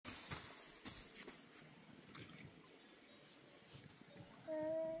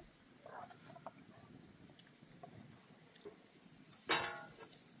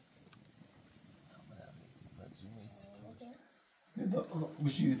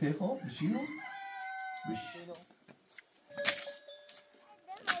بشيري تيخو بشيرو بش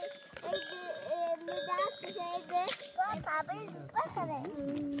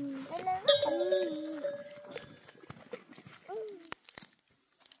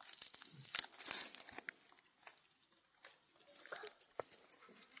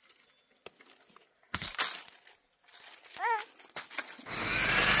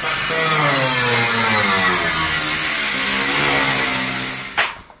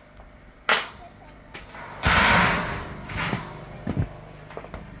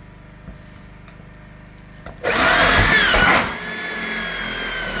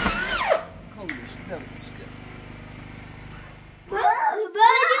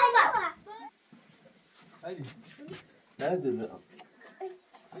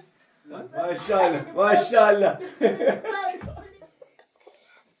ما شاء الله ما شاء الله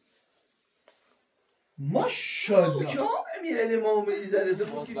ما شاء الله کیا امیرعلی مومنی زده ده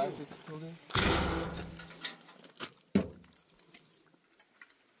بکی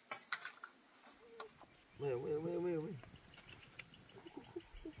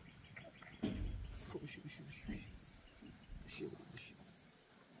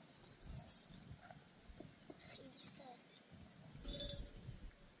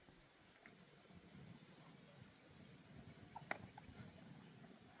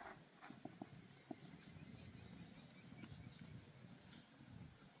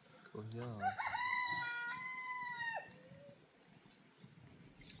Yeah.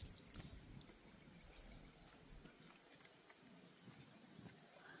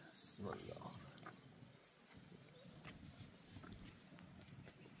 بسم الله.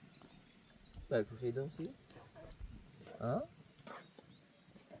 Welke ga je dan zien? Huh?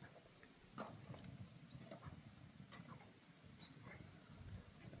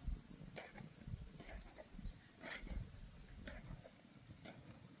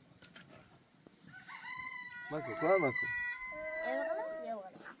 Marco, qua Marco.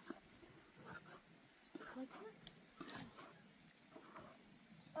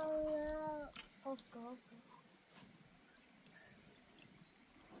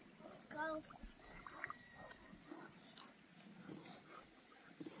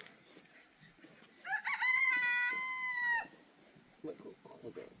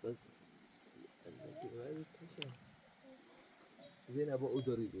 زين ابو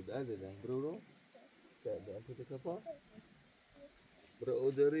اودريد هذا برورو ده انت تكفى برو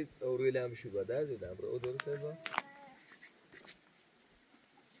اودريد او ريلا مش بدا ده برو اودريد هذا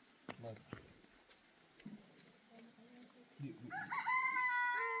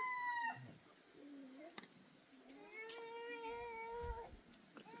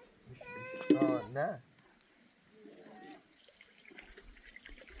نه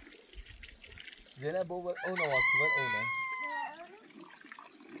زين ابو اونا واصل اونا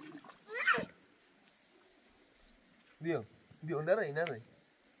بيو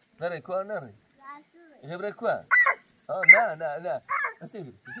نري كوا نري غير كوا لا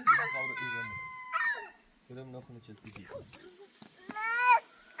اسيب كلام ناخذ نشسي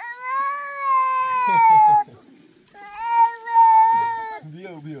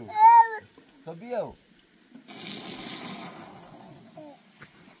بيو طب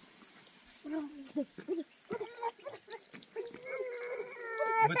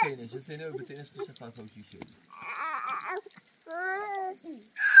بتينش السنة بتينش مش هتعرفوا شيء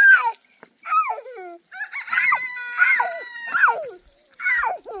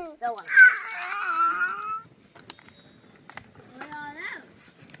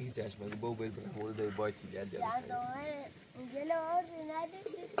إذا أشبه بوبل بالحول ده بايتي اللي عندي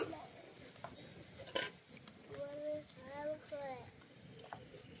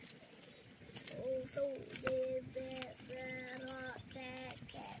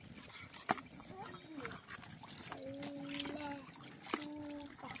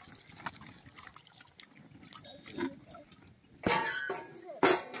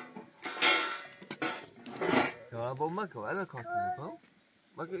با ماکو الان کارت میکنم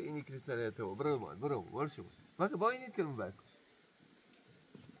ماکو اینی کریستالیه تو برو شو ماکو با اینی کلم بک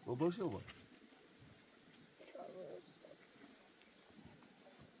برو شو با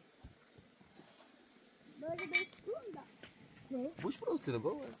بوش برو تسنه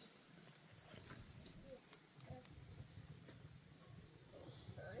با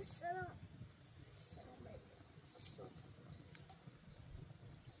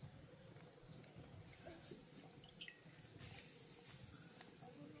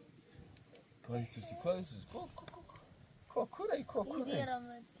كويس كوري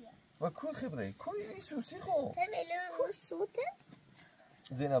وكل خبري كوري سوسي خو تعمل الصوت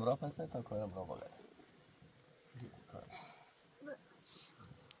زينب راه بس تا كورم راه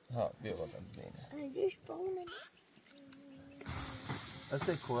ها بیا بادم زینه ليش بقول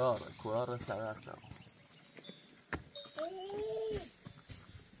هسه كوارا سرقنا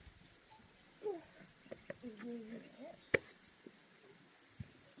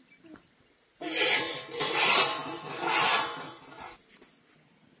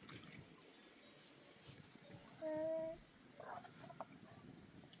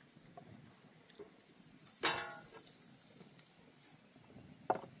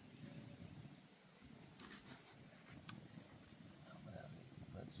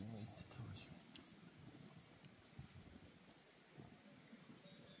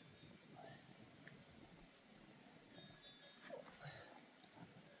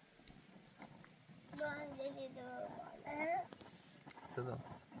صدا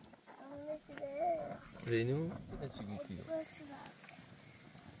رينو صدا چی گفتی؟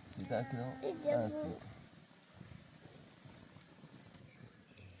 سیتا کنم؟ نه سیتا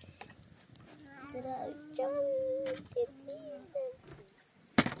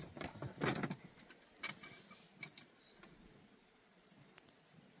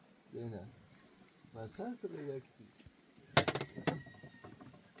زينة ما سافر إلى كثير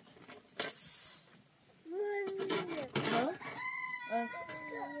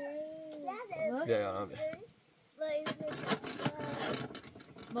بیا یا نبی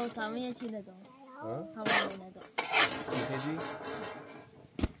با تمام چی ندارم تمام ندارم می‌خوای؟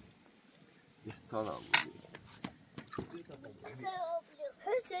 یه سال بودی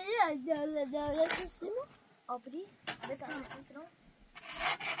حسین داره سیستم آبری بتونم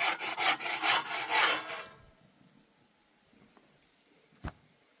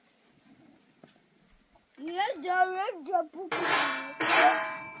یه داره جابو جابو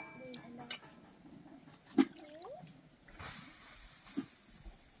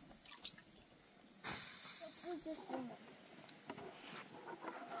کسیم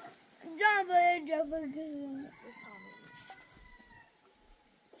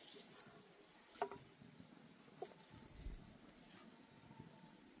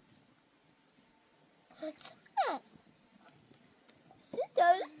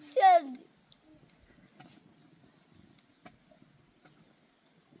داره چردی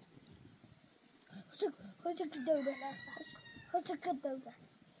خودش کدومه خودش کدومه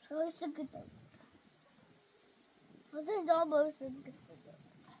خودش کدومه خودش دامه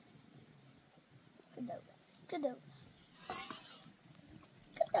کدومه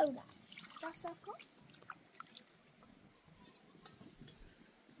دستکو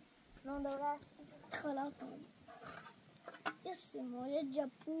non dovresti خلاصم اسمه یه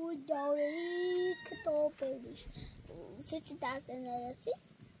جپو داری کتاب پیدش سه چی دست نرسی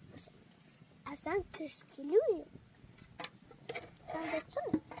اصلا کشکلویه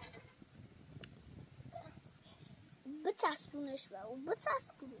کنده بچسبونش و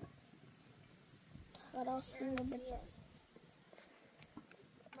بچسبونه خلاص اینو بچسبون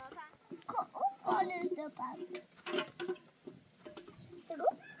آلش دپرد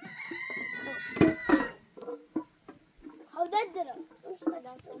هاو درم اسمه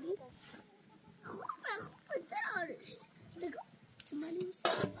دستوری خوبه درارش بگو تمالیش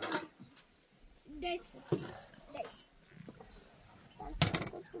دیت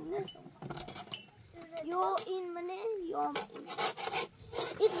یا این منه یا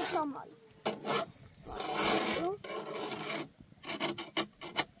این تمال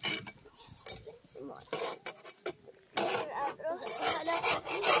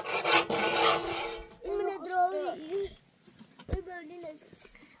این منه دراوی ببینی نگه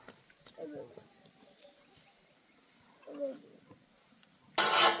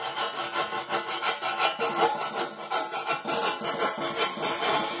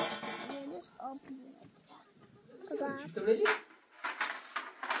شفتم ليش؟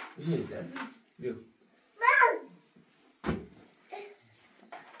 جيد بيو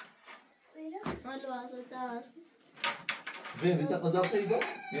بيو بيتا قزاقة يبا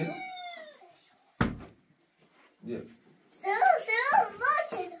بيو بيو سلام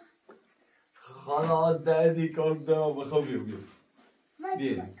باشه خلاص دادي كردم بخو بيو بيو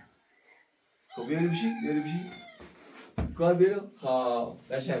بيو خب بیاری بشی کار بیارو خب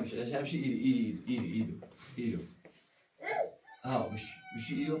قشنگ بشی ایرو ها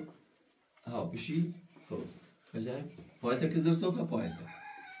بشی ایرو ها بشی خب قشنگ پایت کزر صوفه پایت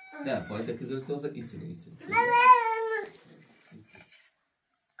نه پایت کزر صوفه ایسینه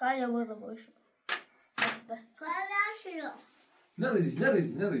کایا برو باشو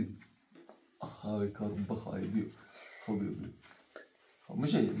نریزی آخای کار بخوای بیو خب بیو خب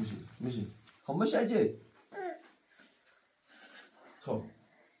میشه خب میشه خب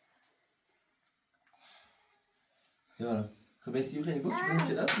یارم خب بسیم خیلی گفت چون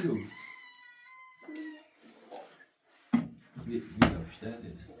کلاس بیرو بیا بیشتر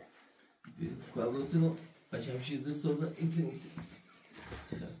دیده بیا کابروسونو قشنگ چیزی صبح ایتی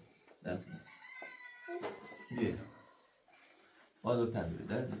دست میز بیا مادر تنبیه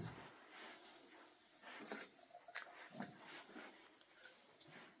درده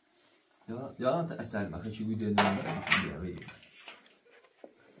یا اصلا مخه چی بوده نمیدونم بیا بیا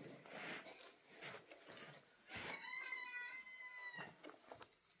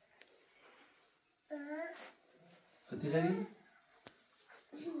خطی غریب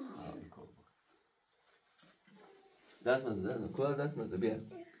خواهی کن دست مزه کلا دست مزه بیا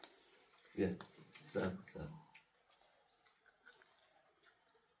سر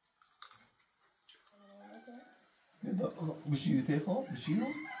بشی تیخو بشی رو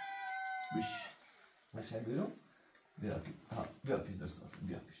بش ماشین بیرون بیا پیش درس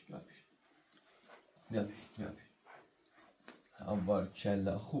بیا پیش هم بار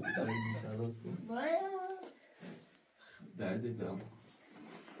کلا خوب داریم درست کن درد دم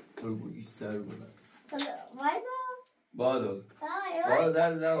قربونی سر بودن بادو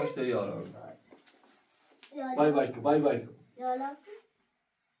درد نباشته یارا بای با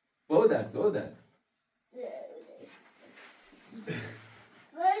دست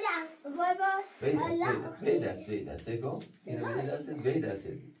وی دست کن اینو وی دست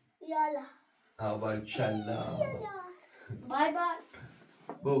یالا بار کلا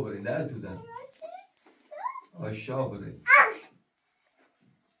بای برین در تو دن آشا برین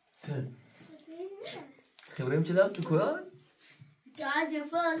خبریم چه دست کن؟ جاج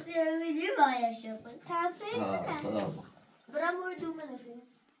فاسی میدی باید شد تفیم خدا بخواه برام رو دومه نفیم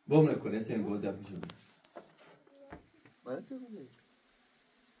بوم نکنه سیم بود دفعه شد من سیم بود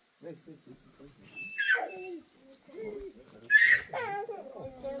نیست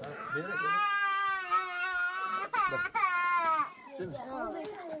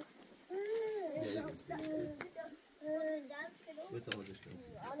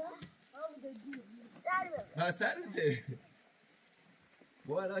نه سرده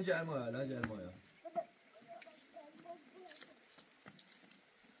با الان جرمایا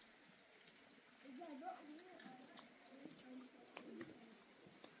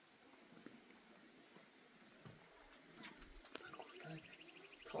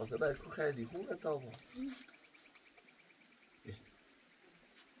تازه بلکو خیلی خوبه تابا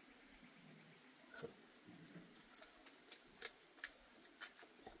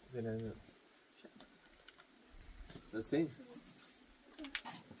زنانه رسیم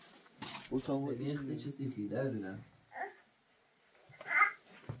او تابا ریخته چه سیفی دردنم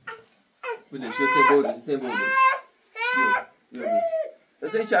بودش سه بود بیا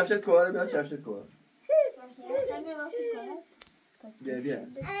رسیم چفشت کواره بیا چفشت کواره بیا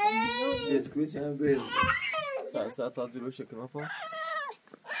اسکویچ هم بریم ساعت تا جلو شکل مفا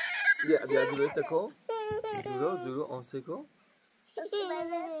بیا جلو تکو جلو آنسه کو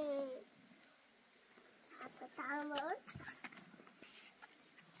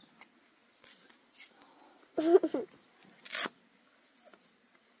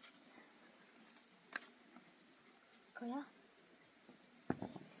کیا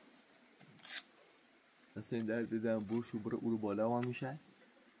مثلا این در دیدم بوش و برو او رو بالا هم میشه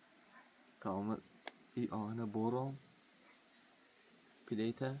تمام ای آهنه برام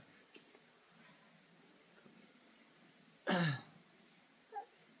پلیته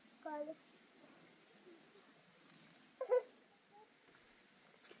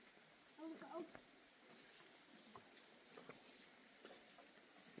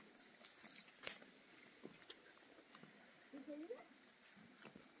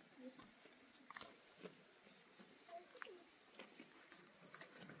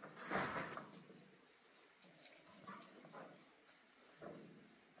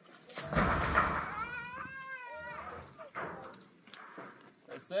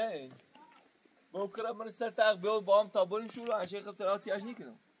حسین بكره من الساعه تاع بام طابور نشولو عن شيخ التراسي عشان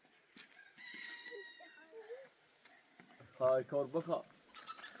كده هاي كوربخا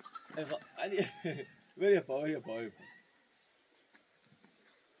علي وين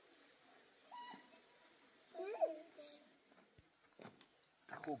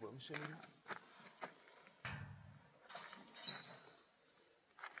خوبه مش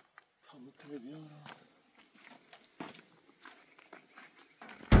تام تربيارا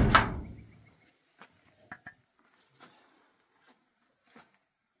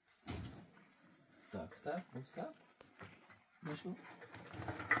ساب ماشو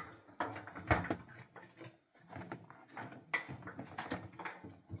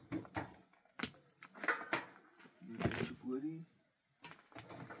شوفوري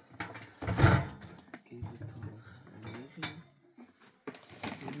كيف الطبخ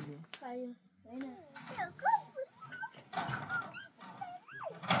أيوه هنا.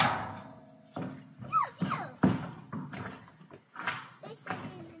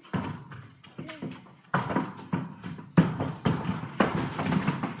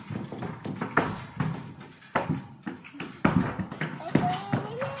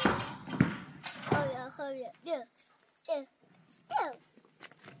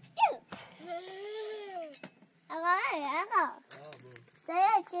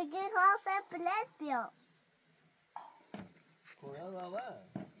 Saya cikgu kalau saya pelat dia. Korang apa?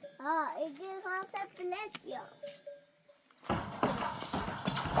 Ini kalau saya pelat dia.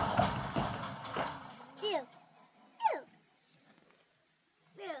 Dia.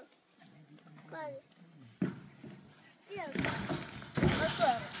 Balik. Dia.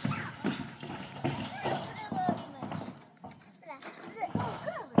 Betul.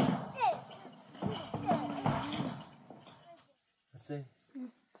 Sen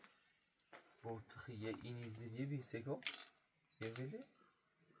bu tıkıya inizli bir seko evveli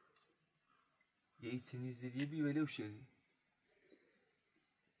ya içinizli diye bir veli uşağı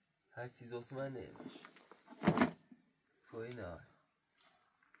her çiz Osman neymiş koyna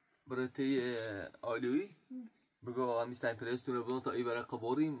برای آلوی بگو آقا میستن پرستونه بدون تا ای برای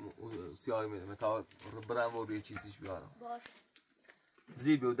قباریم سیاه میدم تا برم و روی چیزیش بیارم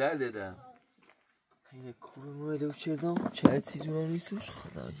زیبه و در دادم اینه کورم اومده و چردم چه چیزی اونم نیستوش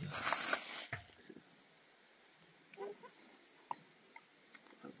خدایا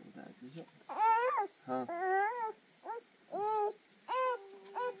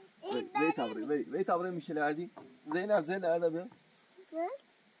وی تابره میشه لردی زینب لرده بیا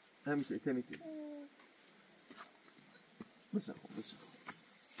همیشه تمیتی بسه خوب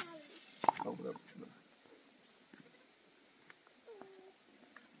برو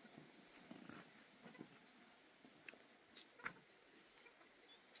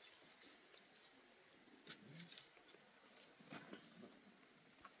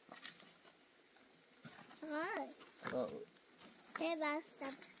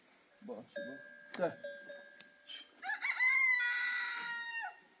بستم باشه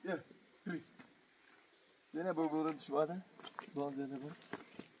ده زینه برو شواده بان زینه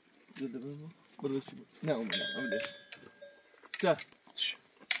برو شو نه اومده ده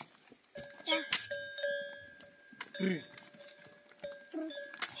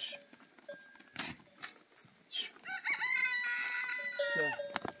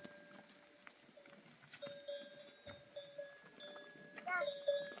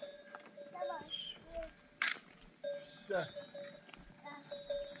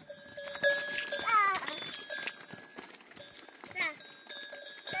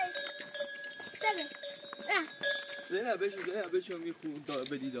زینه بشو میخون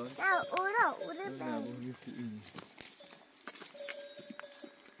بدی دان نه اوره نه میخون اینی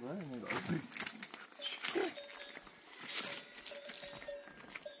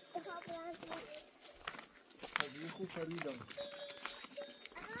خوب خریدم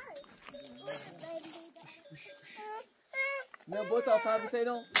نه با تا پر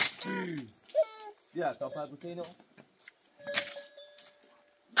بتینو بیا تا پر بتینو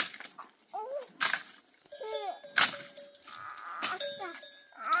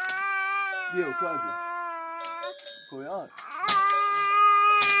بیا کوی کویان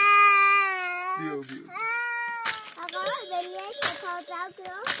بیا آقا دلیه که تازه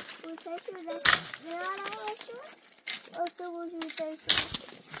کنم بوسه شده میارم باشون اصلا بوسه شده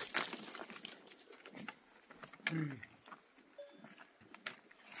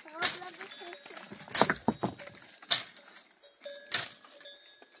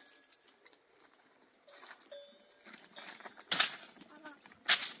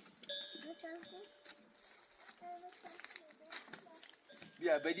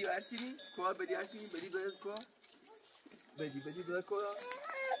بیا بدی ارسینی کوه بدی ارسینی بدی برد کوه بدی برد کوه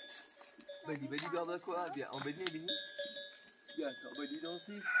بدی برد کوه بیا اون بدی نبینی بیا تا بدی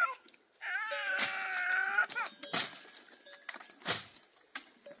دانسی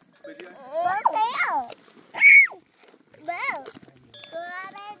بدی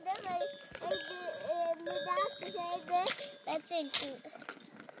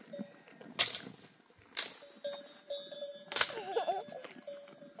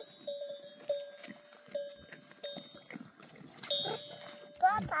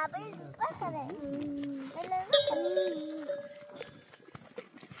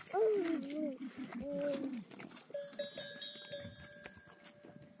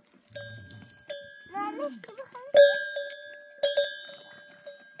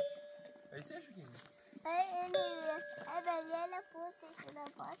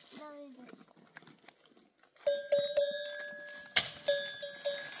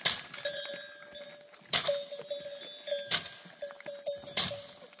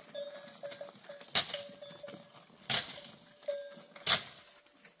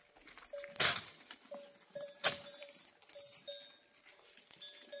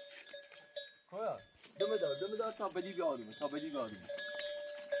خویا دم دار تا بدی بیاریم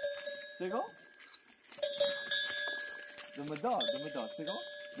سگا دم دار سگا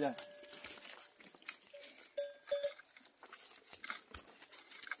بیا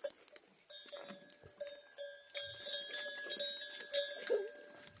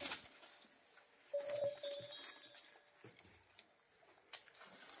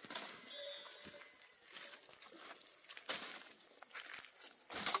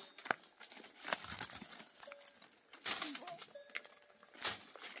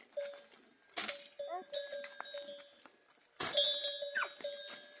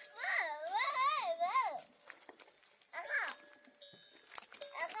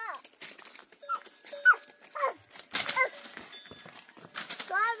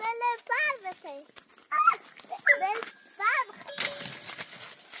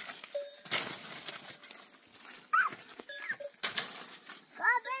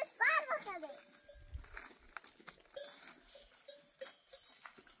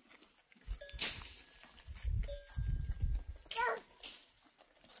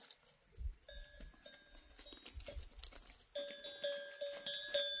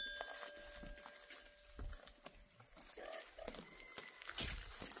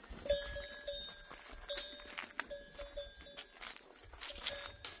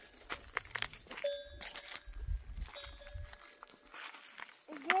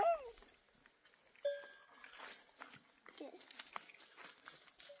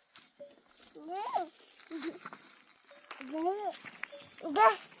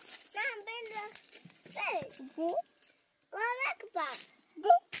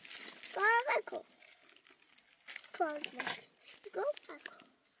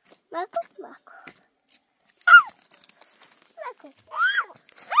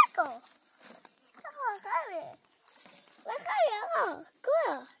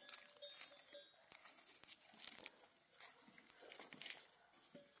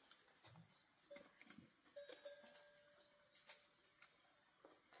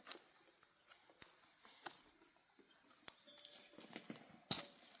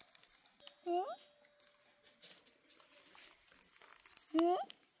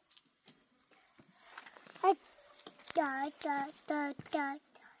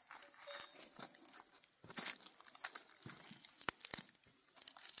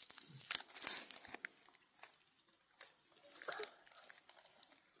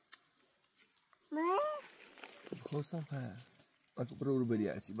خواستم اگه برو بری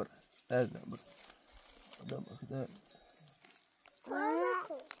هرچی برو نه برو آدم اخدار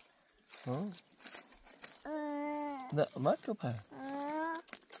ها نه مکو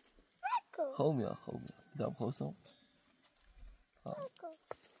خومی دم خواستم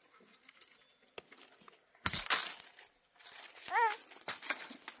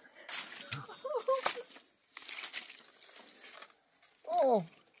اوه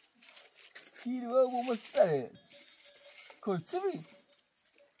گیر بابا مستره کلچه بی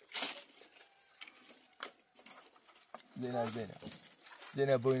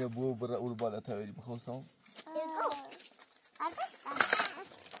زینه باینه بو برا اول بالا تاویری بخواستم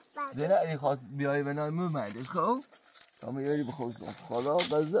زینه ای خواست بیایی به نام مردش خواه همه یاری بخواستم خدا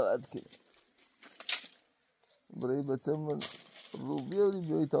قضاوت کرد برای بچه من رو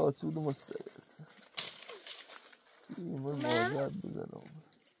بیایی تا آسود مستره من مواجهت بزنم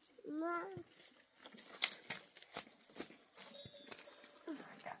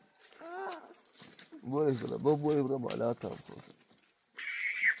بورش بلا بوری برا بالا تا خود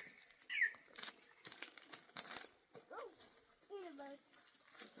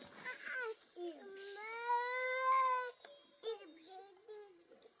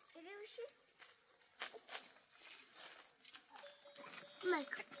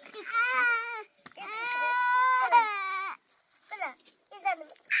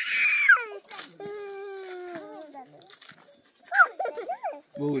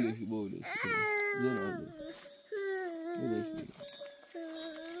بولش زنه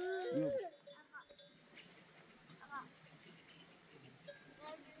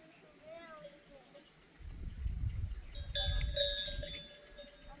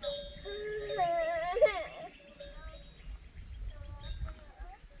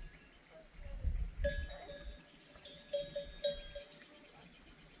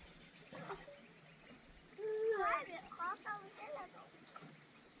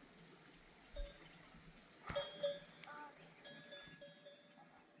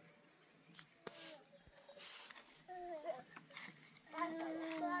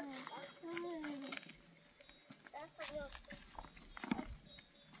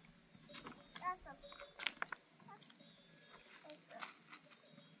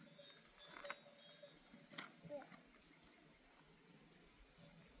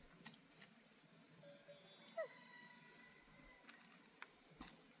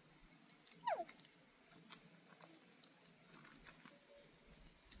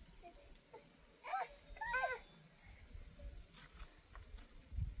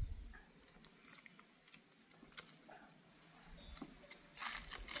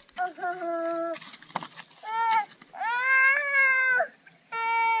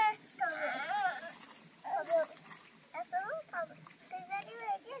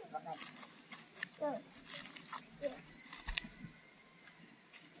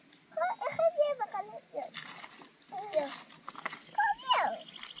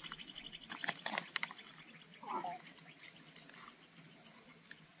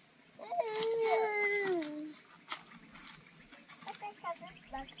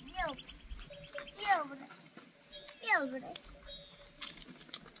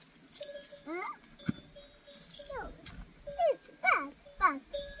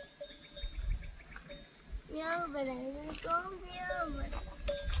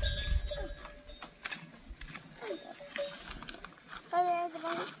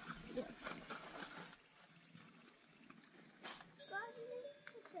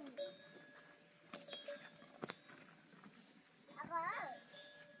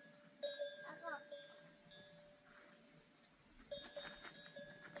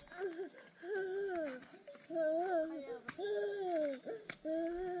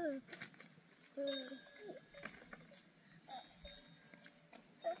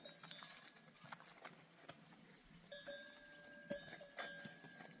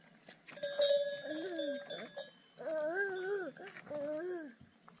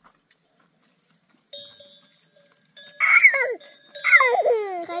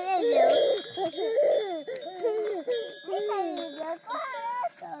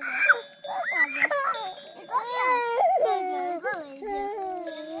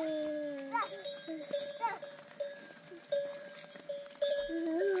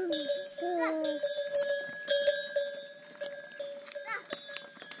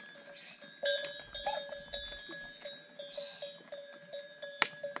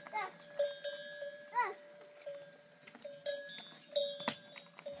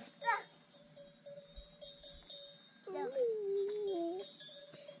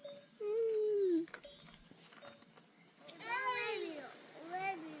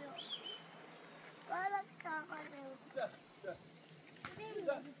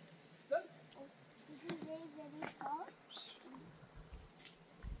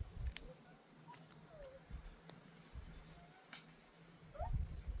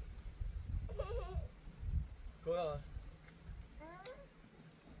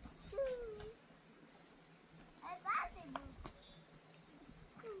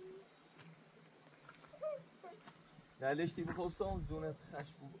Ja, ligt die begon doen het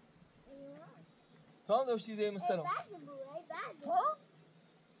gasboer. Zo doe je die meestal. Huh?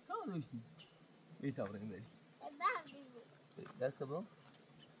 Zo doe je die. Weet je wat ik weet? Dat is dat wel?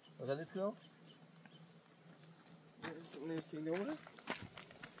 Wat gaat dit gewoon? Nee, zie je jongen?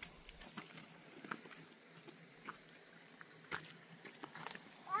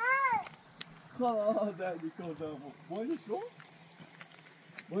 Oh, daar die komt over. Mooi is zo?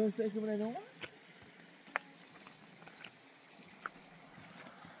 Mooi is zeker meneer jongen?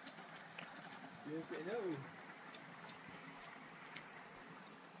 Yes, I know.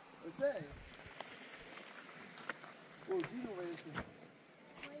 What's that? Oh, do you know where it's from?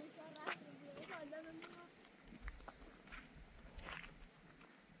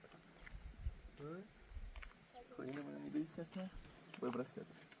 خلينا من اللي بيستنا ويبرسل.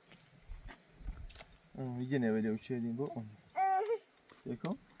 يجينا بدو شيء بقول.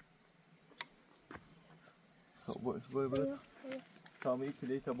 سيكون. خو شوي برد. تامي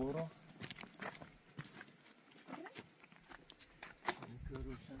كلي تبورة.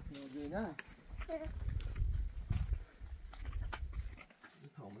 نه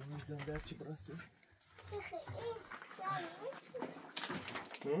تامل می‌ذارم در چی برسه؟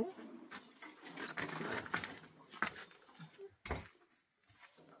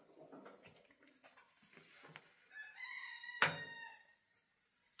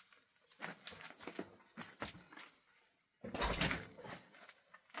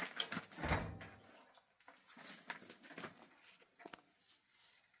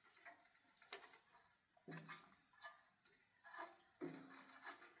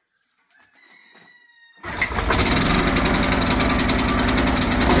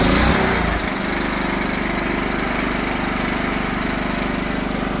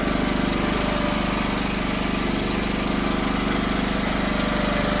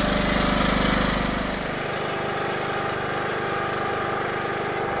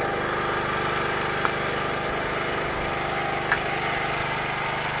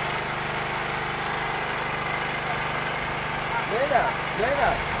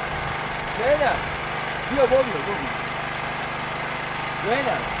 بیا بابی بیا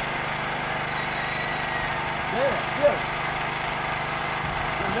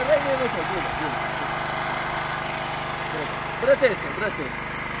Bratesta.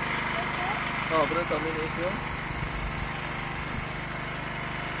 No, brata menesio.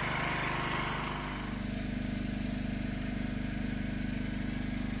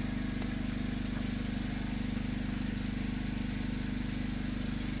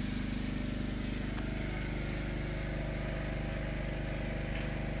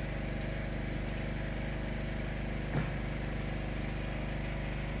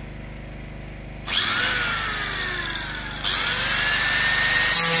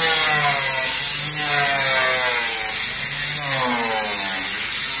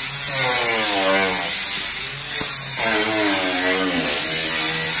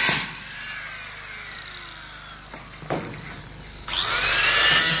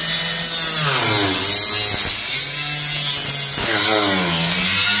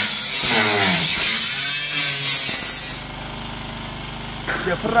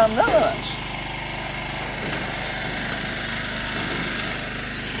 Ferran nada.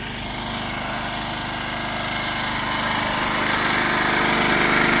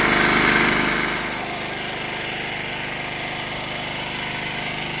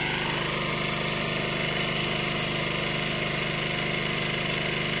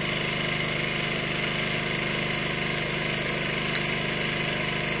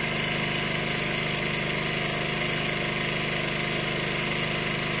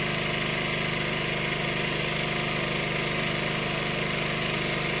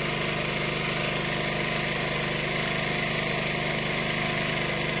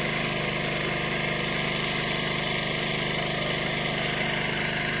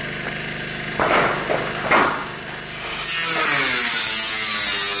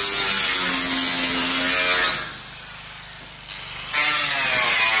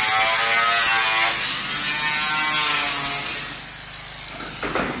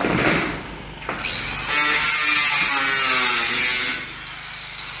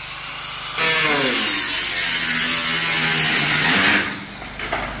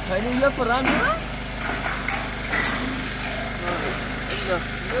 Ini ya Ferran ya?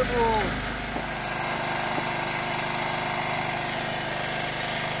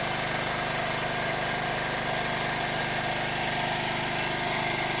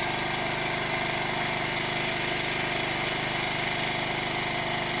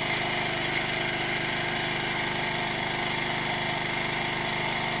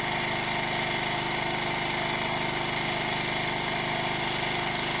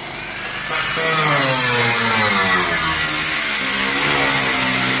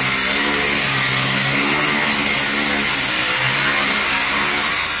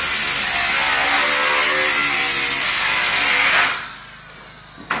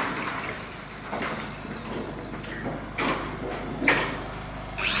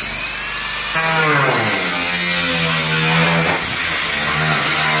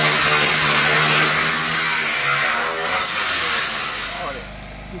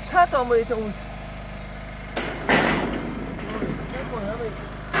 Toma aí, então.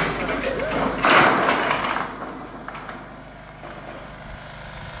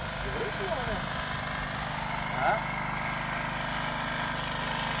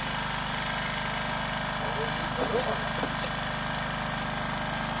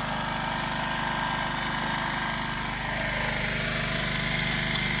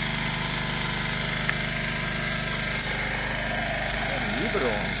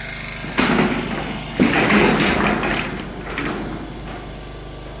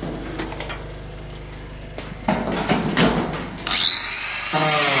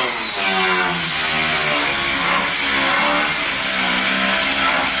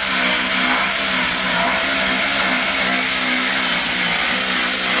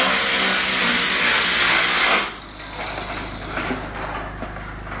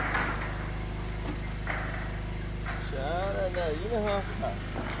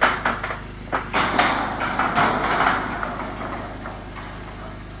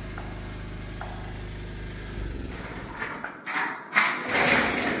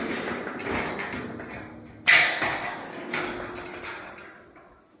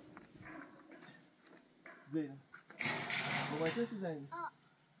 Zeynep. Domates Zeynep.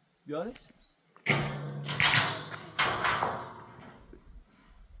 Bioreš?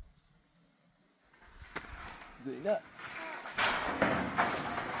 Zeynep.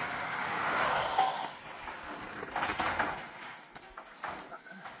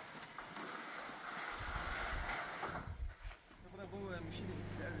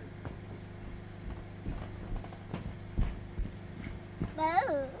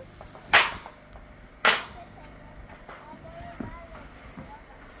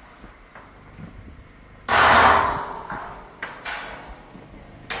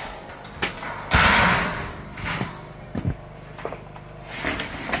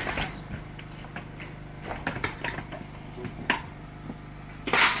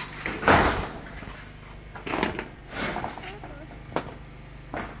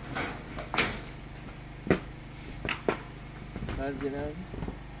 زینب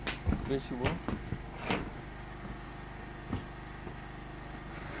بشو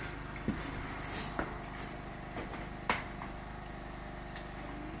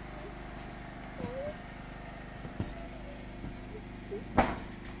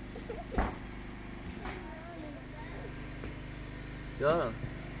جانم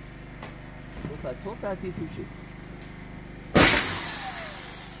تو تعطیل توشی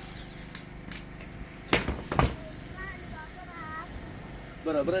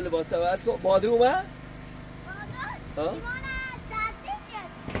برا لباس عوض کن بادر اومد؟ بادر؟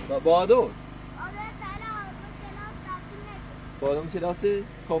 بادر بادر کلاسه؟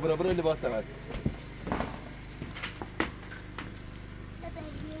 خب برا لباس عوض کن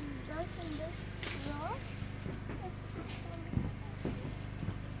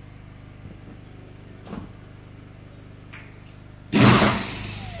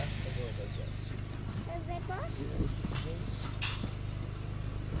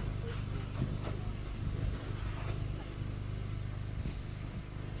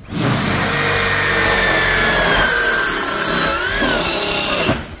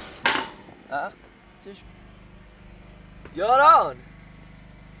یاران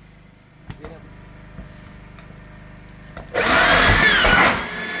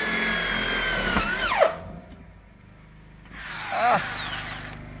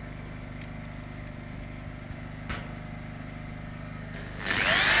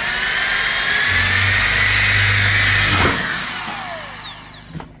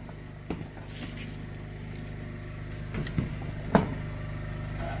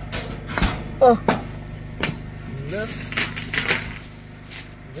نه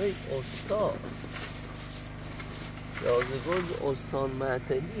وی استاد یازگل استان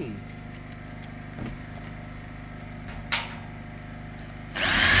معتلی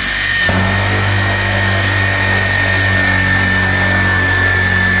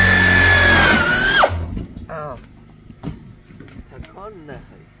تکان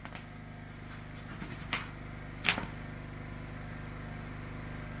نخوری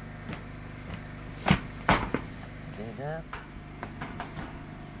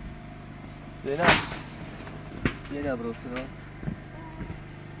زینب روسنا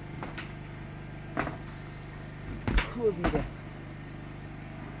خوبیده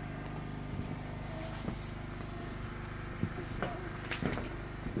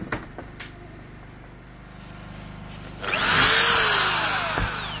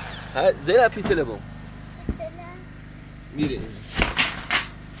زینب پیسله بون میره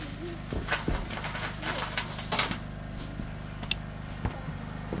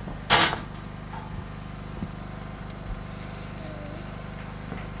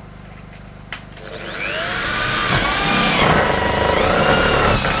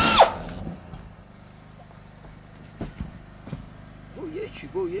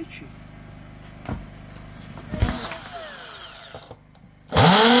گو یکی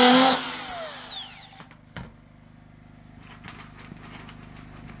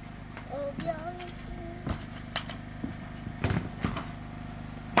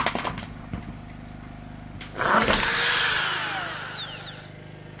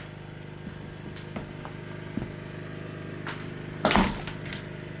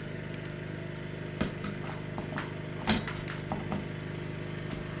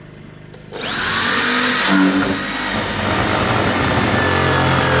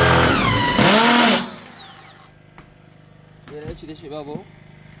چی دشه بابا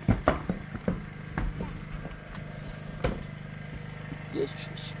یه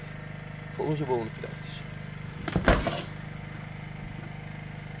شش فروش با اون کلاسش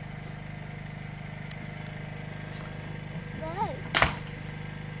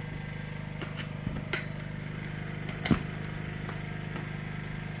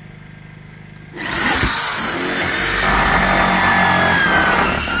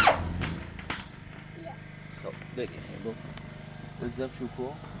بزم شوکو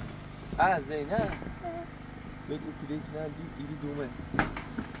زینب بگو پلیک ندی ایلی دومه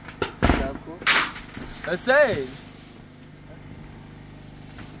سب کن حسین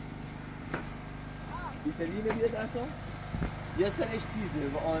بیتری نمیاد اصلا یه سرش تیزه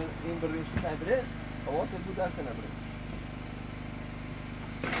و این برنش نبرس حواسم بود دست نبره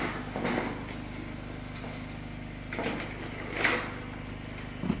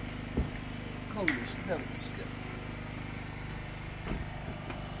کاملش نبرش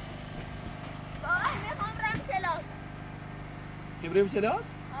که بریم کلاس؟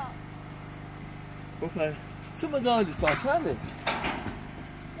 بخیر چه مزاحلی ساعت چنده؟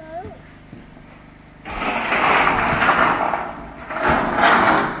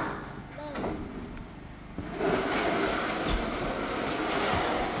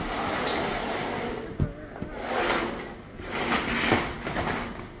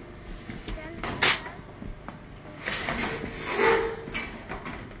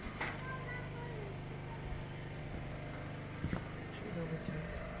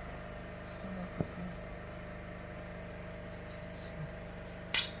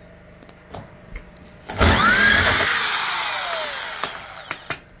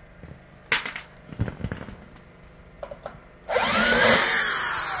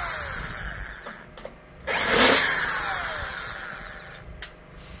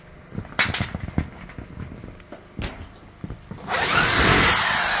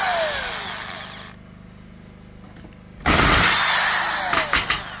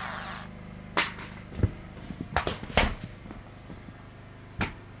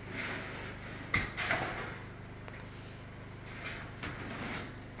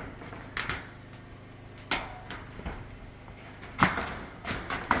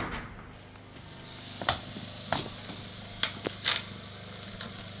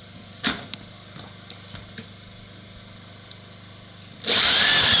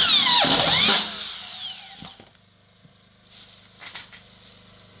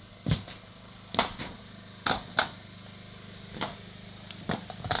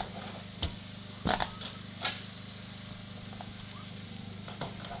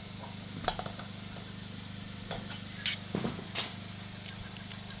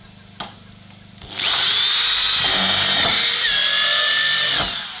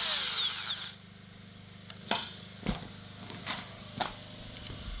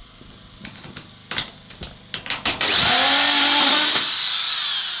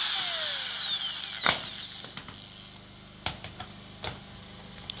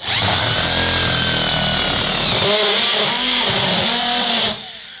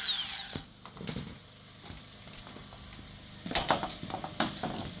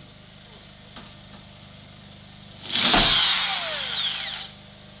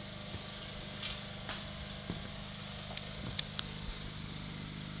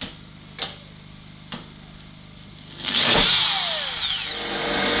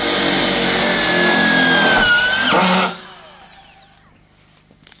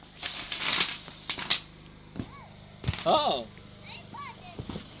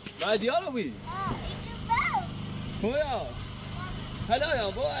 بعد يلا بي خويا هلا يا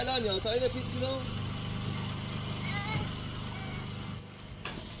بو الان يا طايله بيس كده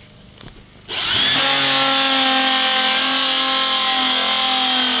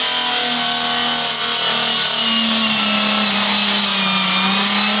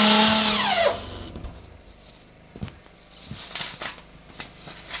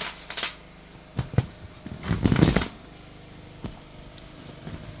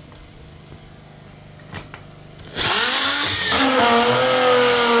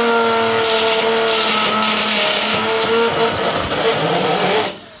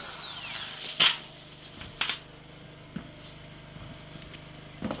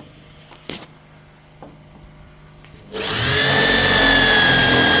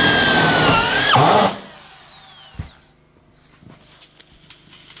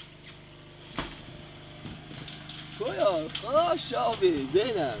شابي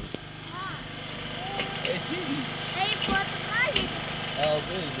زينب ايه تيجي اي برتقالي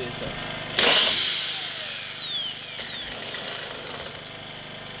بين ليش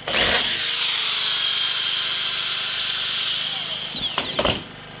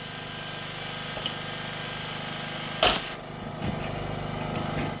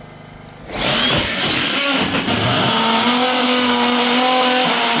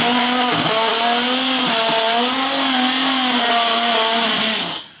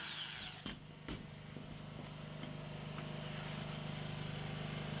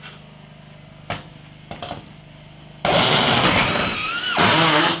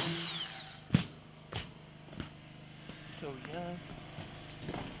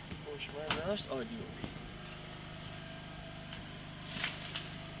خوشمزه‌اش عالی بود.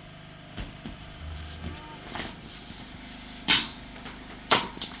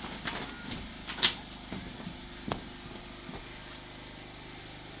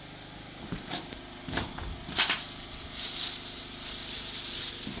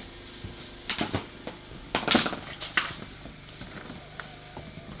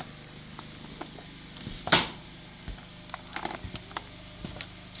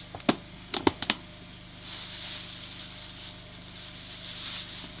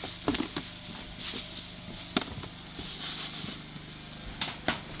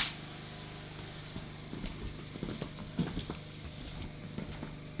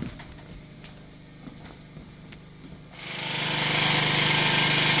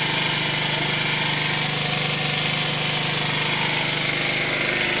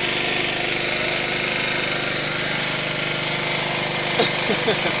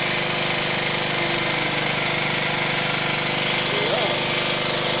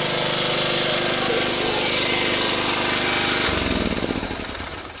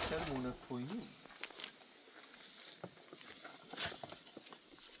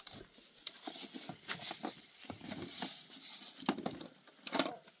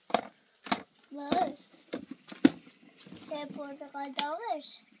 portakal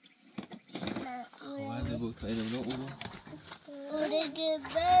damış. Hadi bu tayla bunu oğlum. Oraya gidelim.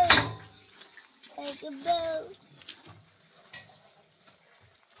 Take a boat.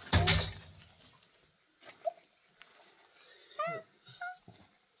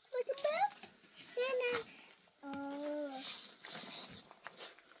 Look at that. Oh.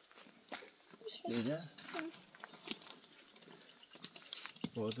 Şeyler.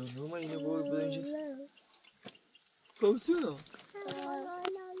 Bu adam ama yine bu önce. Baksana.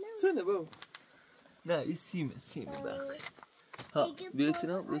 Sana baba. Ne isime bak. Ha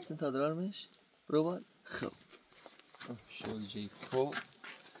birisini tadrarmış. Robot. خب شل جیکو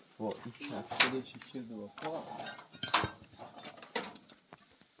با این کفشل چیز با پا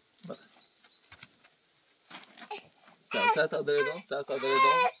سر تا داره دام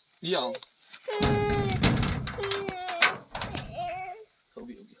بیام خب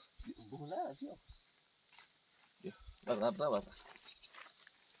بیا بولا بیا برا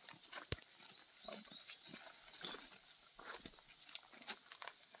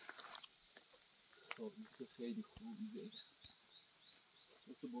خب مثل خیلی خوبی زیده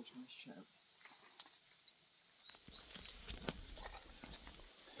مثل باشم شب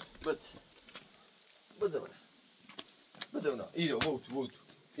بده اونا ایرو موت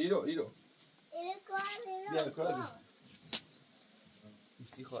ایرو بیا کار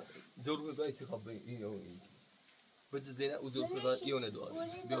ایسی خواه زور بگاه ایسی خواه ایرو بده زینه او زور بگاه ایونه دوار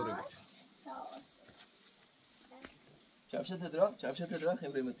بیا رو میتو چفشت تدرا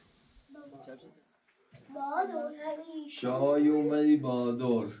خیلی میتو شای اومدی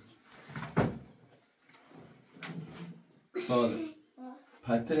بادور بادور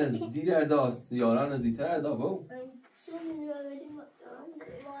پتر از دیر ارداست یاران از دیتر اردا بو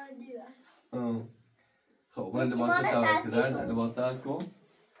خب من لباس تواس کردن لباس تواس کن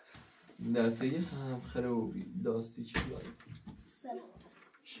درسه یه خرابی داستی چی باید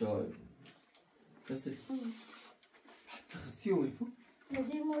شاید بسه بخصی اوی پو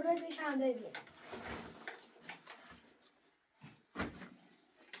مدیر موردش هم بگیر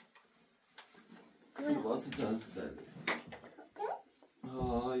لباس تواس کردن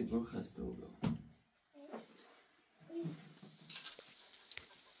های با خسته و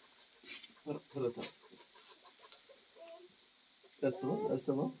برو تواس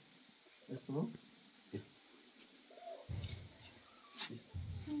دستما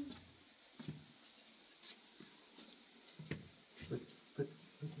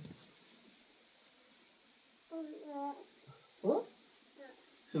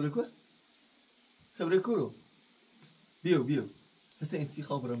خبره کورو بیو هسه این سی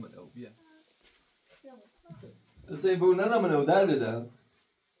خبره منو بیا هسه این بو ننا منو در بدم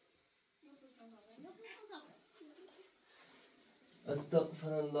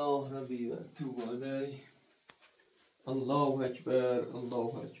استغفر الله ربي واتوب عليه الله اكبر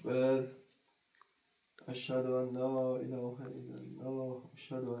اشهد ان لا اله الا الله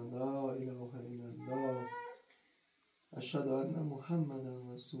اشهد ان لا اله الا الله اشهد ان محمدا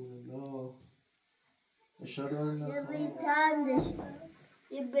رسول الله اشهد ان يبريتاندش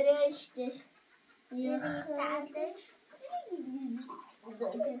يبريشتش يبريتاندش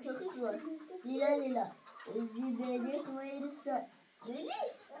ليلا يبريش ويرسل ليلا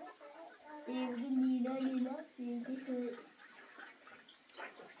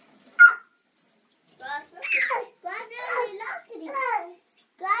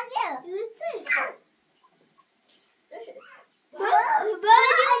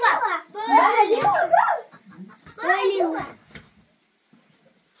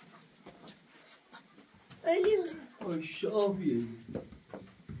Ой, шабі.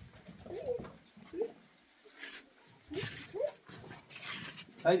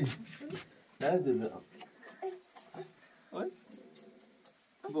 Hadi. Nerede be? Ay.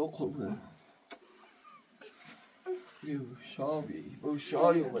 Bu korkma. Bu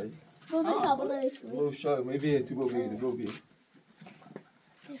şabi اومد. Bu şabi mi بیه تو بیا.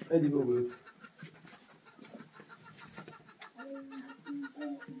 Hadi بابا.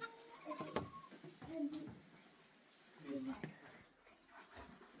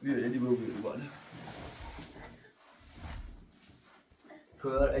 بیا ادی بیا بالا.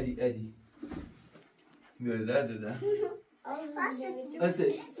 کار ادی. بیا ده.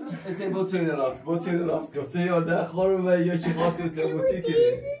 Ese botunu rast kör. Säg jag där har du mig jag inte fast inte mot dig.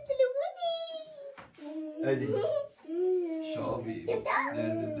 Edi. Şabi.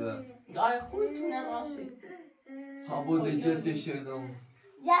 ده. Ay خودتونه باشه. Ha bu da cesi şerdam.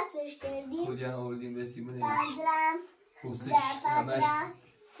 خودی آوردیم رسیمونه. پوستش همش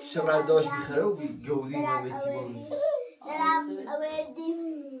شرط داشت بخره و گودیم و رسیمونه.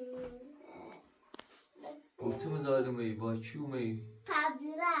 پوسته مزارمی با چومی.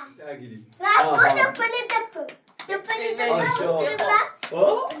 تاگیری.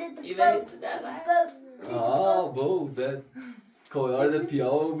 بود. کار ده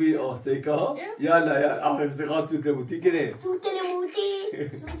پیاو بی آسیکا. یالا آخرسی خاص سوت موتی کنه. سوت موتی.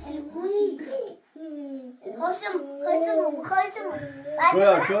 خواستم.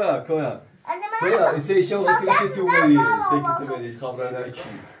 کویا. ایسه شو که تو میری. سیکی تو میری خبر نکی.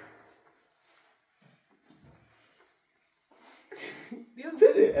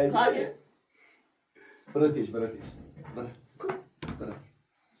 سری. براتیش. برا.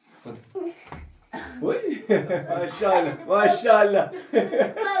 وای. ماشاءالله. ماشاءالله.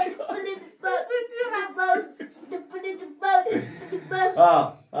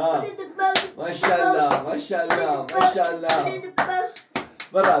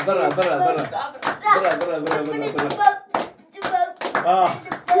 برا.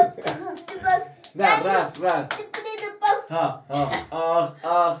 نه راست.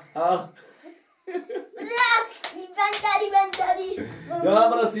 آخ. بنداری.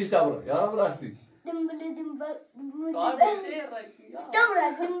 Yana bıraksın işte bro. Yana bıraksın.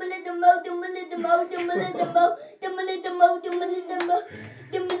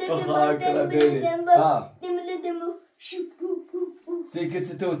 سكت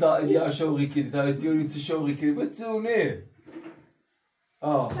ستو تا يا شوقي كده تا يزيوني تشوقي كده بتسوني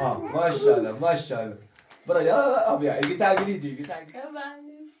ما شاء الله برا يا ابي اجي تاقليدي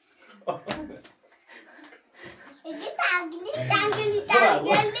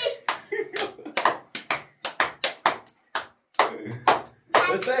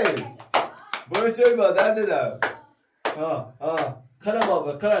حسين بقول تسوي ما عندنا خلا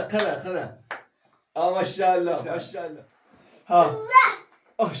بابا خلا ما شاء الله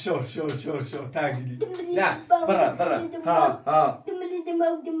آه شور تاگیری نه برا ها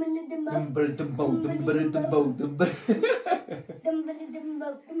دمبر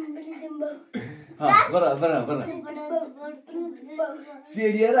ها برا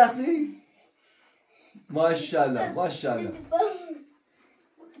سیریه رقصی ماشاءالله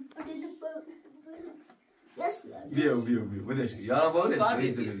بیا بدش که یارم باقلش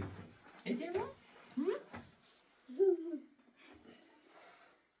بریزه ببین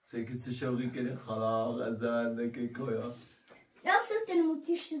سکت شوقی کنه خلاق از زنده که کویا یا ستنمو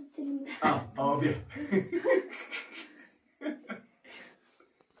تشتنمو بیا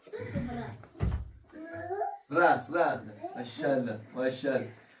راس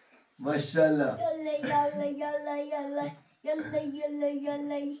ماشاءالله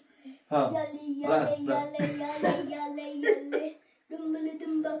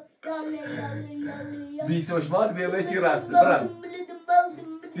بیتوشمال بیا بسی راس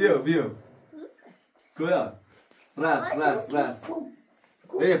بیا کویا راس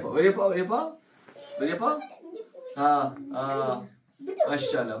بری پا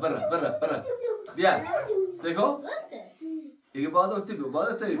ماشاءالله برا بیا سیکو یکی بادا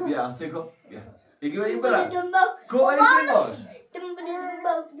بیا سیکو بیا یکی بریم برا کوانی سیماش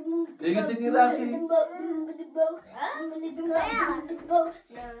یکی تنی راسی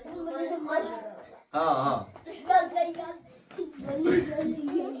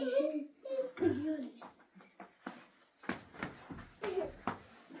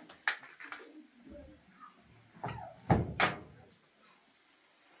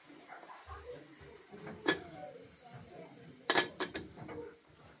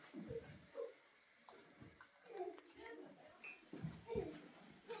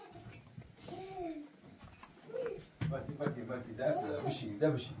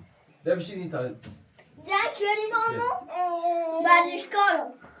ده بشینی تا ذاکرین آنو بعدش کارو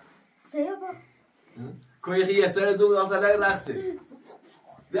سیابا کوی خیلی سر زوم داخل رقصه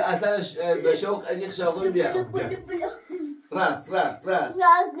ده اصلا به شوق یک شوقی بیارم رقص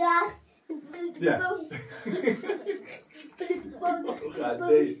بیا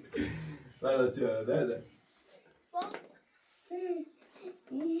خنده برای چیاره ده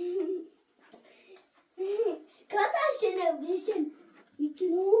Kadar şenebilirsin.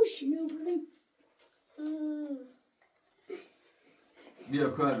 İkin o şenebilirsin. بیا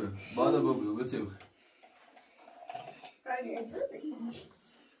کار بیا بالا ببینم بسیار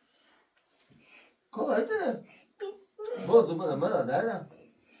کار ده باز من نه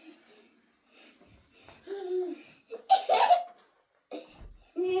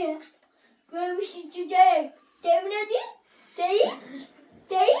Böyle bir şey çiçeği. Temin edeyim.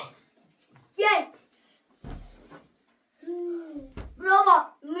 Değil. Gel. Bravo.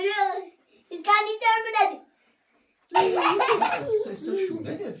 İskandin temin edeyim. Sen şu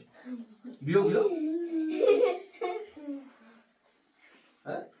ne diyor? Bio.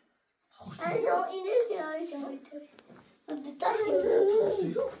 Ha? Ano inirken ayıcağım. Hadi taşı.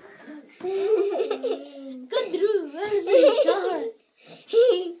 Kadru versin şahar.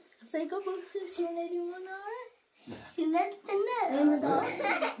 Sai că pot să și une limonare? Și ne tânără. Da.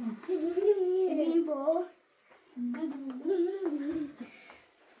 Rimbo.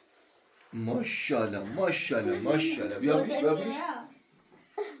 Maşallah. Bia.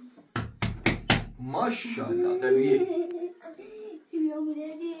 Maşallah. Tabii.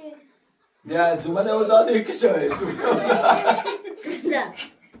 Ya, cuma ne oldu adı iki şey.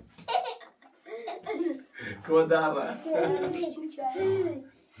 Kodama.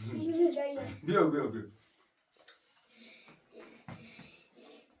 Bio.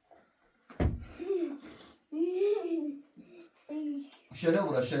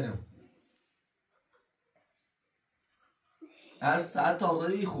 شنو هر ساعت تا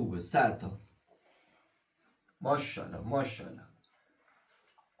آقایی خوبه 100 تا ماشاءالله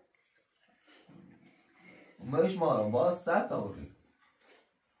مش مارم باز 100 تا آقایی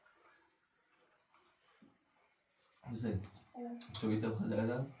حسین شوی تب خدا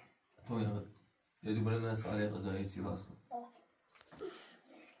دادم تو اینو یه دوباره من سالی غذایی سیراز کن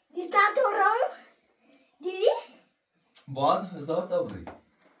دیکتاتورم دیدی؟ بعد 1000 تا بری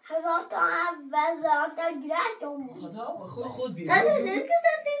 1000 تا هم و 1000 تا گرفتم خدا خود بیا سر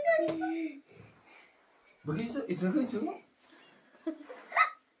دیدی؟ بگی ایسترا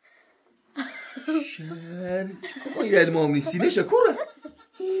شهر ما یه علمام نیستی نشه کوره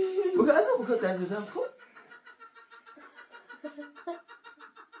بگه از ما بگه دردم کن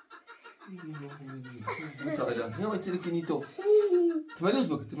نه باید سری کنی تو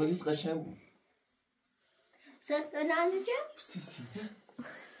تملیز قشنگ بود سر نانجا؟ سیسی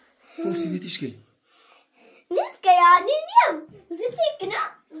پوسیدیش که نیست که یعنی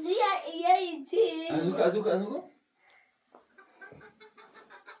زيتكنا زي ازوك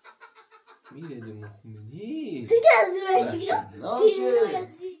مين اللي مخمنين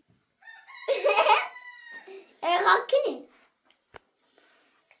غاكني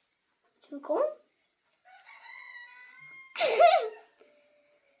شوكم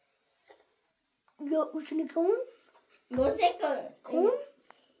Yo, usually come. Go second. Come.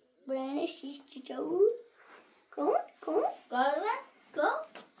 Brian, she's chicharu. Come. Go.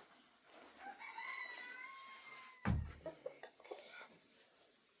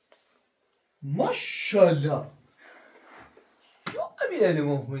 ماشاءالله شو امیر علی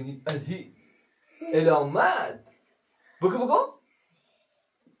مؤمنی ازی الامد بگو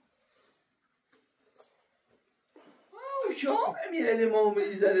شو امیر علی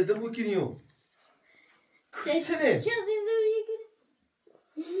مؤمنی زره در بکنیو کسنه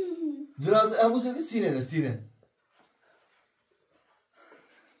زراز اموز که سینه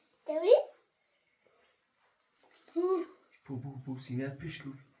دوری بو سینه پیش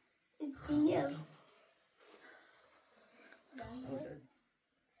کن سینه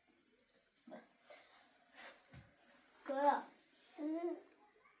گویا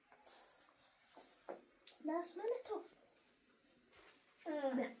دست من تو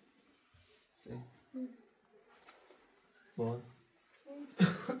سی بان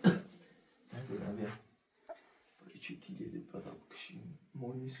نگویم بیا برای چی تیله دی بازم بکشیم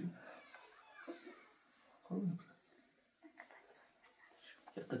مول نیسو خانم نکنم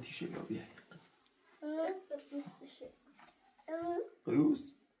یه قطیشه یا بیا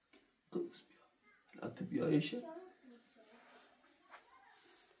قیوس بیا لطه بیایشه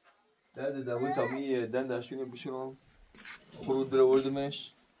درد دوی تا می دندشونه بشونم خود در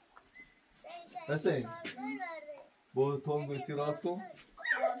وردمش حسین با تون گویسی راست کن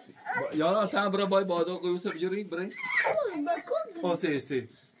یارا تا برای بای بادا قیوسه بجرین برای سی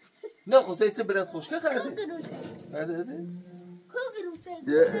نه خو سی برای خوشکه خرده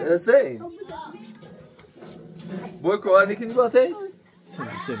حسین بای کار نکنی با تی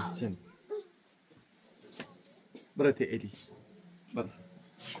سن برای تی ایدی برای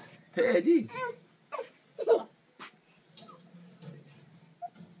تی ایدی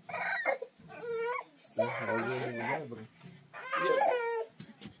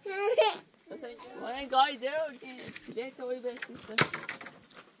وانا قاعد ليه توي بس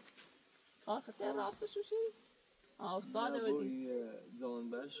خاطر راسه شو شيء استاد بدي زمان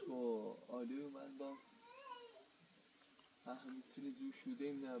بشق و عالی و من با همین سینه جو شده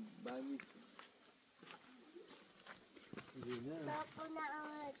ایم نه برمیت زینه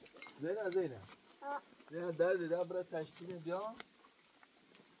درد ده برای تشکیل بیا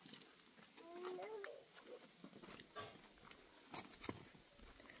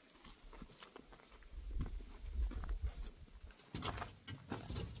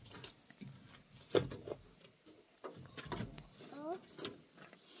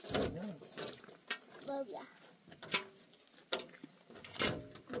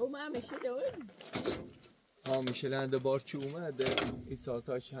میشه لنده بار چی اومد این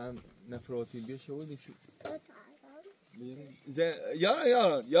ساعتاش هم نفراتی بیشه بودی شو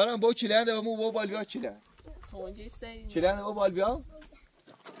یارم با چی لنده و مو با بالبیا چی لنده چی لنده با بالبیا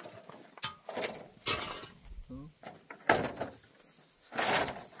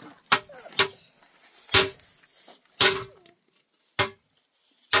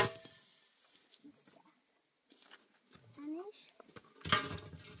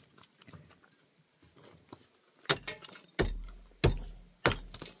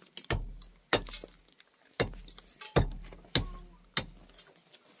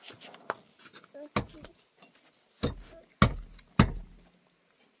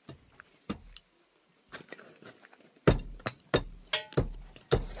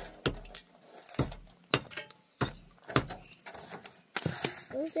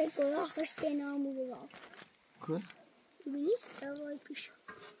Você coloca os penamos do nosso. Que? Bonito, eu vou puxar.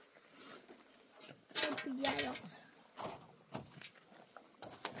 Só pedir a nossa.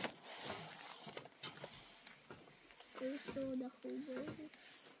 Eu sou da rua.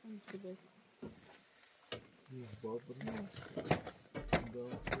 Muito bem.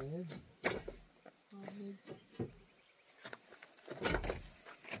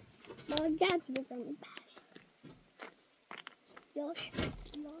 Mas já te vou fazer baixo.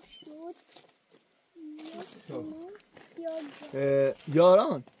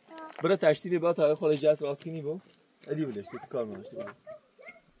 یاران برای تشتیلی با تا خود جس راست کنی با علی بلش تو کار ماشتی بود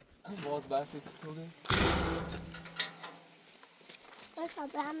باز بحث استوله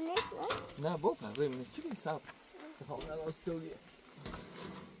نه با پریم نیستی که سب سفاق ندار استولیه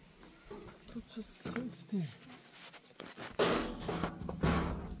تو چه سفته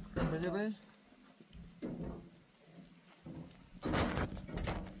بجرش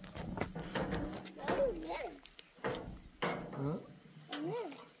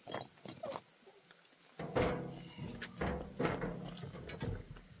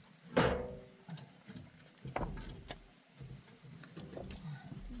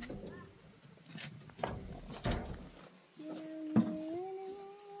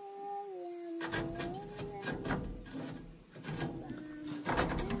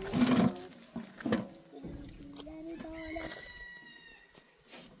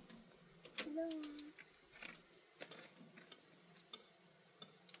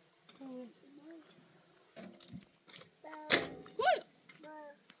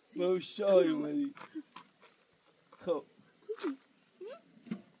شای اومدی خب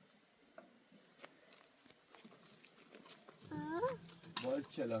باز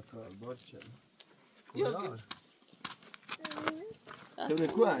چلا کار باز چلا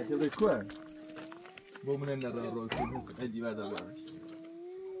خبره کوه بومنه نرا رو کنیس ادی بردار باش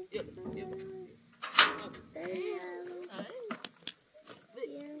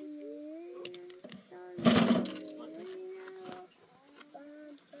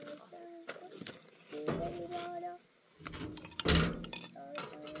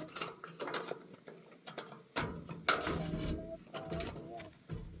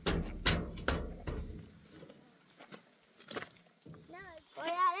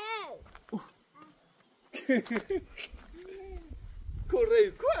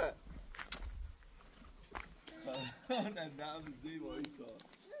Correio, quoi? نه زی وای کار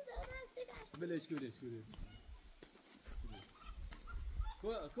بلش بلش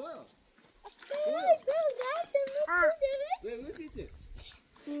quoi وين سيتي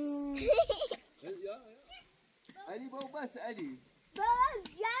علي بابا بس علي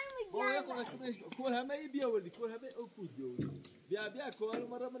بابا ياخذ كلها ما يبيا ولدي كلها ما اوفود يا ولدي بيا كل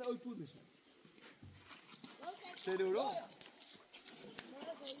مره من اوفود مش شنو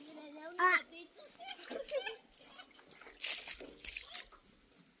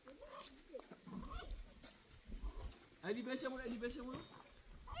علي باشمون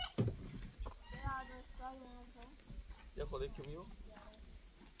تاخذ الكميو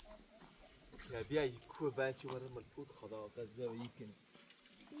يا بياي كو بانشي ورا ملفوت خضا غزه ويمكن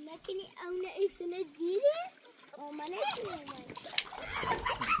لكني انا اسمه ديري وما نسمع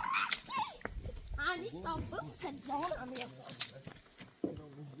علي طبق سجون عم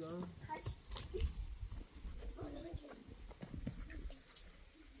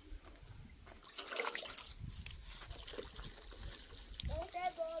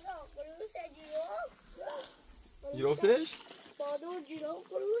جرفتش؟ بادو جرو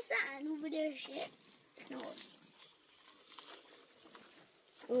کروس انو بدشه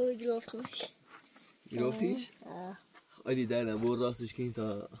او جرفتیش؟ علی دردم بور راستش که این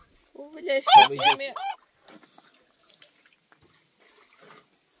تا او بدشه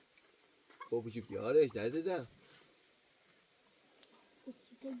بابا چی بیارش درده دم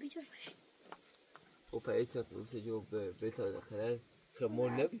او پیسه کروس جو به تا داخل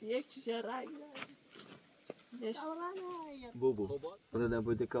خمول نبی یک چیشه رای بابو انا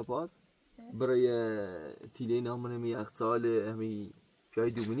نبوده کپار برای تیله نامونه می اقصال همی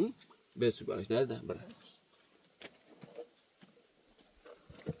پیای دومونی بسو باش دردم برای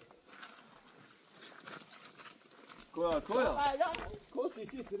کویا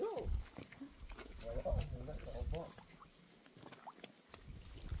سیتی ترو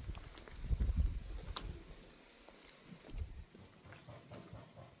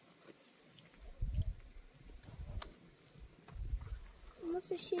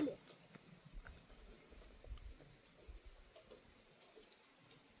nasıl şöyle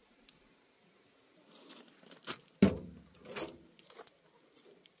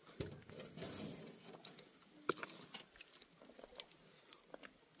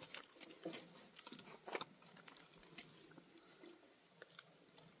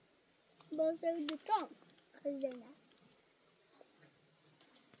بازه tam kızına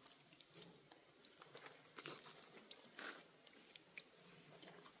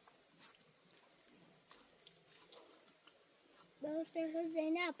بازه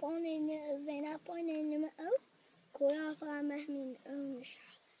زینب پایین او کویا فهمه من اونش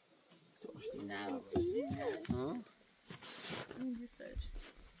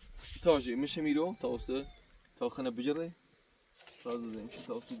ساجي مش ميرو توصل توخنا بجري تازه مش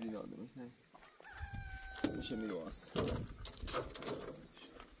توصل دينار مش ميرو اس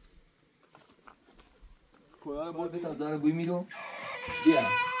کویا بود تازه بو ميرو بیا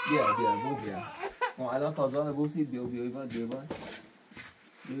بو بیا ما الان تازه بوسید بیا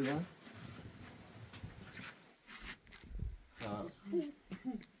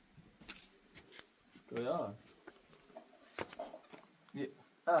بسیار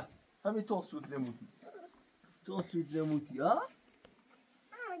همین تو سود لموتی ها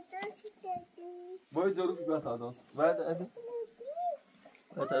باید ظروفی باید دانس باید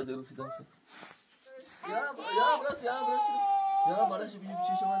ظروفی دانس یا بالا شو بیشی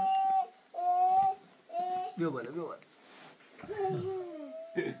چشم بالا بیا بالا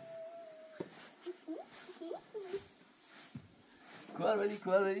کار بدی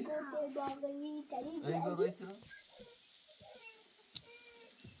ای بیا رایسی رو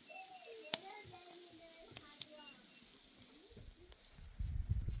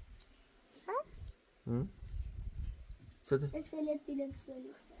صده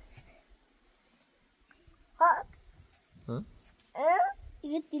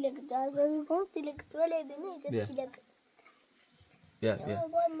قلت لك جازر قلت لك تولدني قلت لك بیا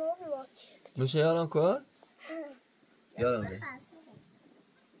میشه یارم کار؟ یارم ده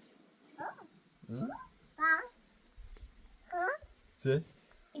چه؟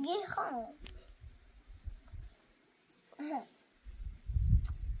 اگه خان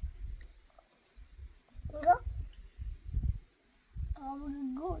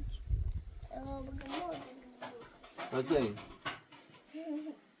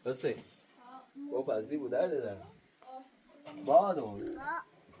راستی با پذی بود دادم بادو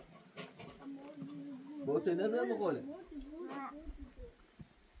با تو نزد بخوره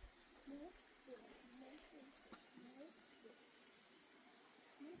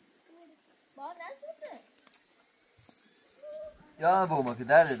یا با ما که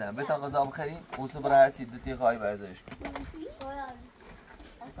دادم بتا غذا بخریم اون سو برای سیدتی خواهی برزش کن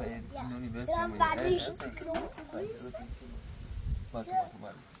نونی بسیم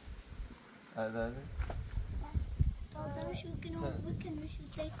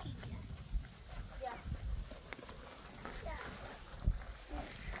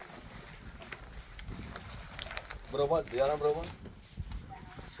برابر بیارم برابر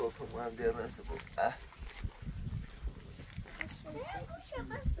صوت هم دیر رسه بود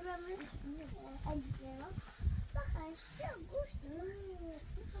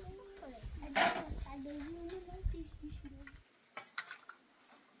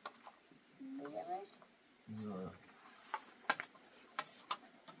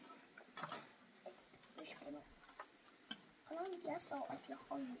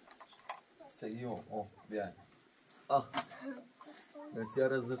سيو بيان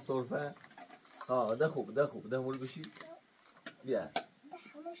نتيار از السولفة ده خوب ده مول بشي بيان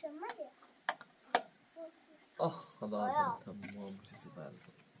خدا تمام بشي سفال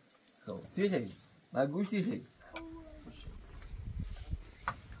خب تيخي ما قوش تيخي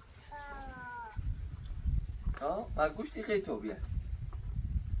ما قوش تيخي تو بيان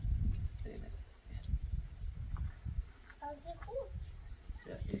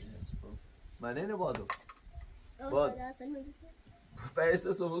ما نينه بادو باد بس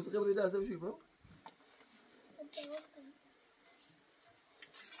سوس خبري ده اسوي شو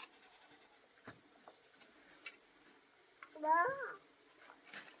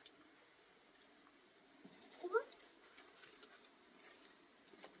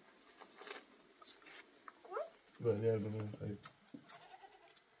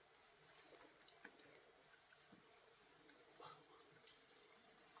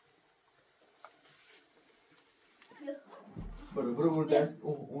برو برو دست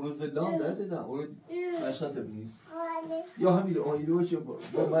اون رو زدان دادم اون رو مشقت بنیست یا همین آیلو چه با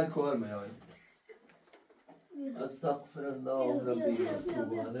من کار میاد استغفر الله ربی و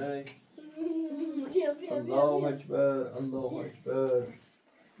توب علیه الله اکبر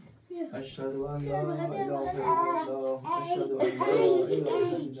اشهد ان لا اله الا الله اشهد ان لا اله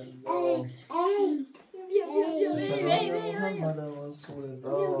الا الله محمد رسول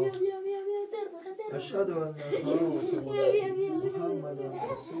الله أشهد أن محمد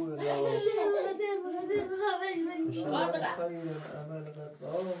رسول الله أشهد أن خير الأعمال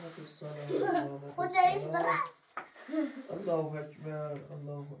قامت الصلاة الله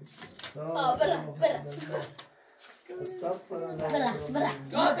أكبر استغفر الله أكبر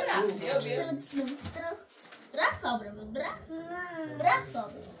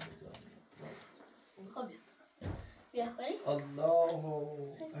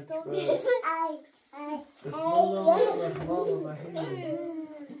بسم الله الرحمن الرحيم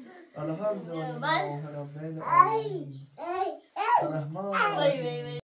الحمد لله رب العالمين الرحمن الرحيم